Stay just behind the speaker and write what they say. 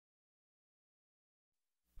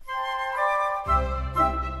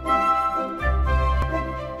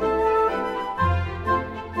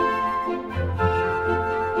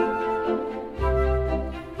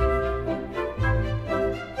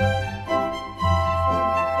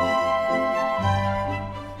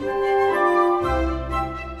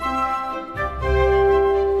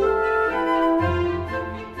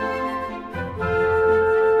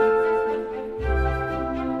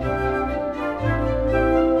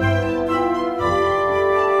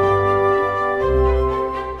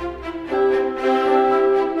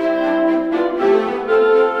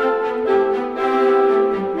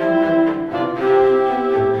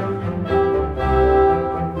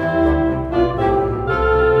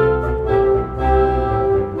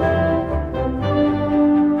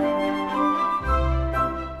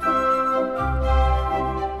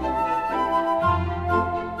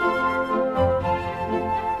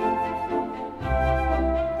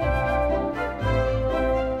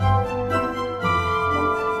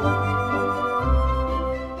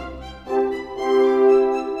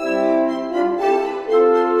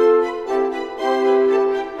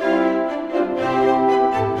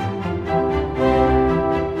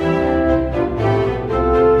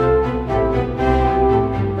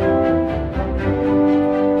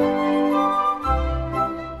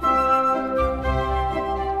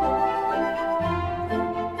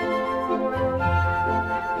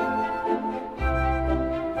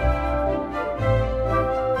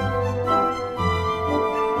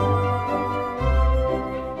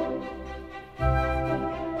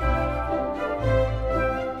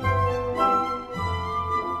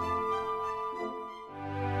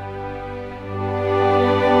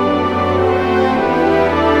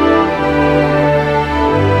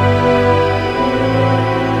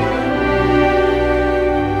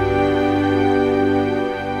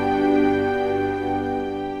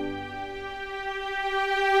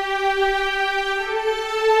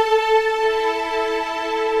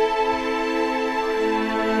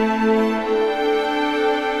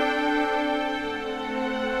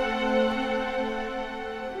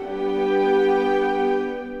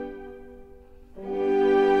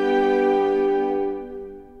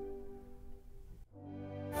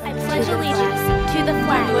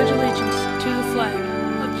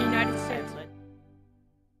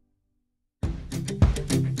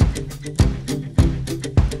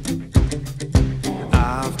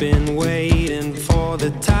been waiting for the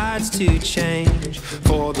tides to change,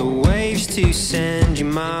 for the waves to send you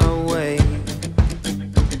my way.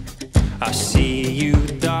 I see you,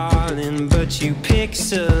 darling, but you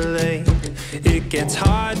pixelate. It gets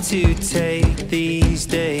hard to take these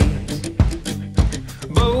days,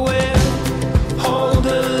 but we'll hold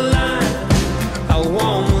the line. I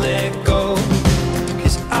won't let go,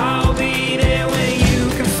 'cause I'll be there when you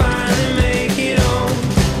can finally make it home.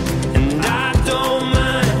 And I don't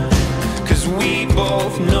mind, 'cause we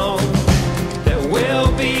both know that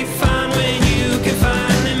we'll be fine when you can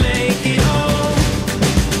finally make it home.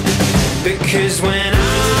 Because when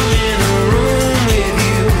I'm in a room with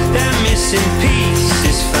you, that missing piece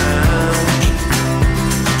is found.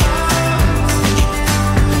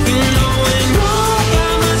 You know when you're by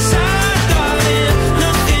my side, darling,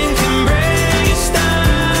 nothing can break us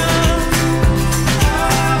down.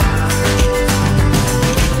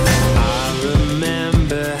 I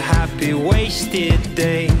remember happy wasted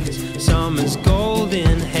days, summer's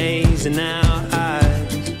golden haze in our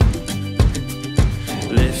eyes,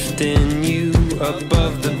 lifting you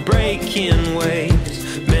above the breaking waves,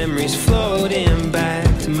 memories floating back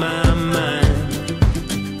to my mind.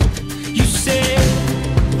 You said,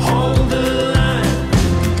 hold the line,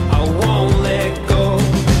 I won't let go,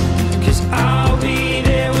 'cause I'll be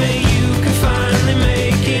there when you can finally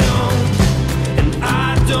make it home. And I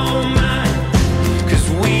don't mind, 'cause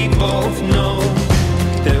we both know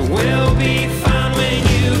that we'll be fine when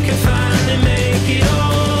you can finally make it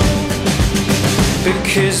home.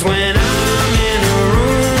 Because when I'm in a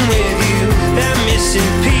room with you, that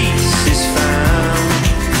missing piece is found.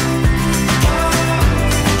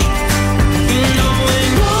 You know when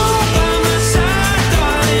you're by my side,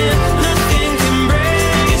 darling, nothing can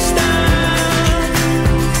break us down.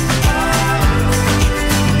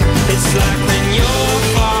 It's like when you're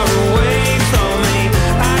far away from me,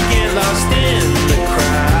 I get lost in the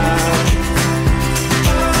crowd.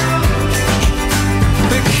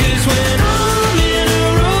 Because when I'm in a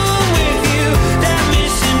room with you, that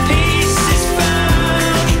missing piece is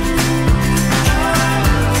found.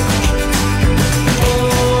 Oh,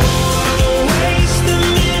 don't waste a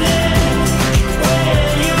minute when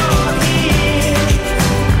you're here,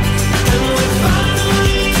 and we're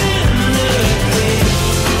finally in the clear.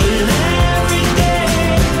 When every day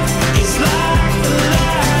is like the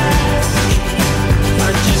last, I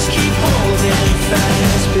just keep holding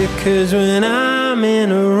fast. Because when I'm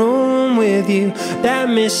in a room with you, that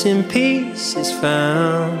missing piece is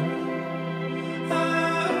found.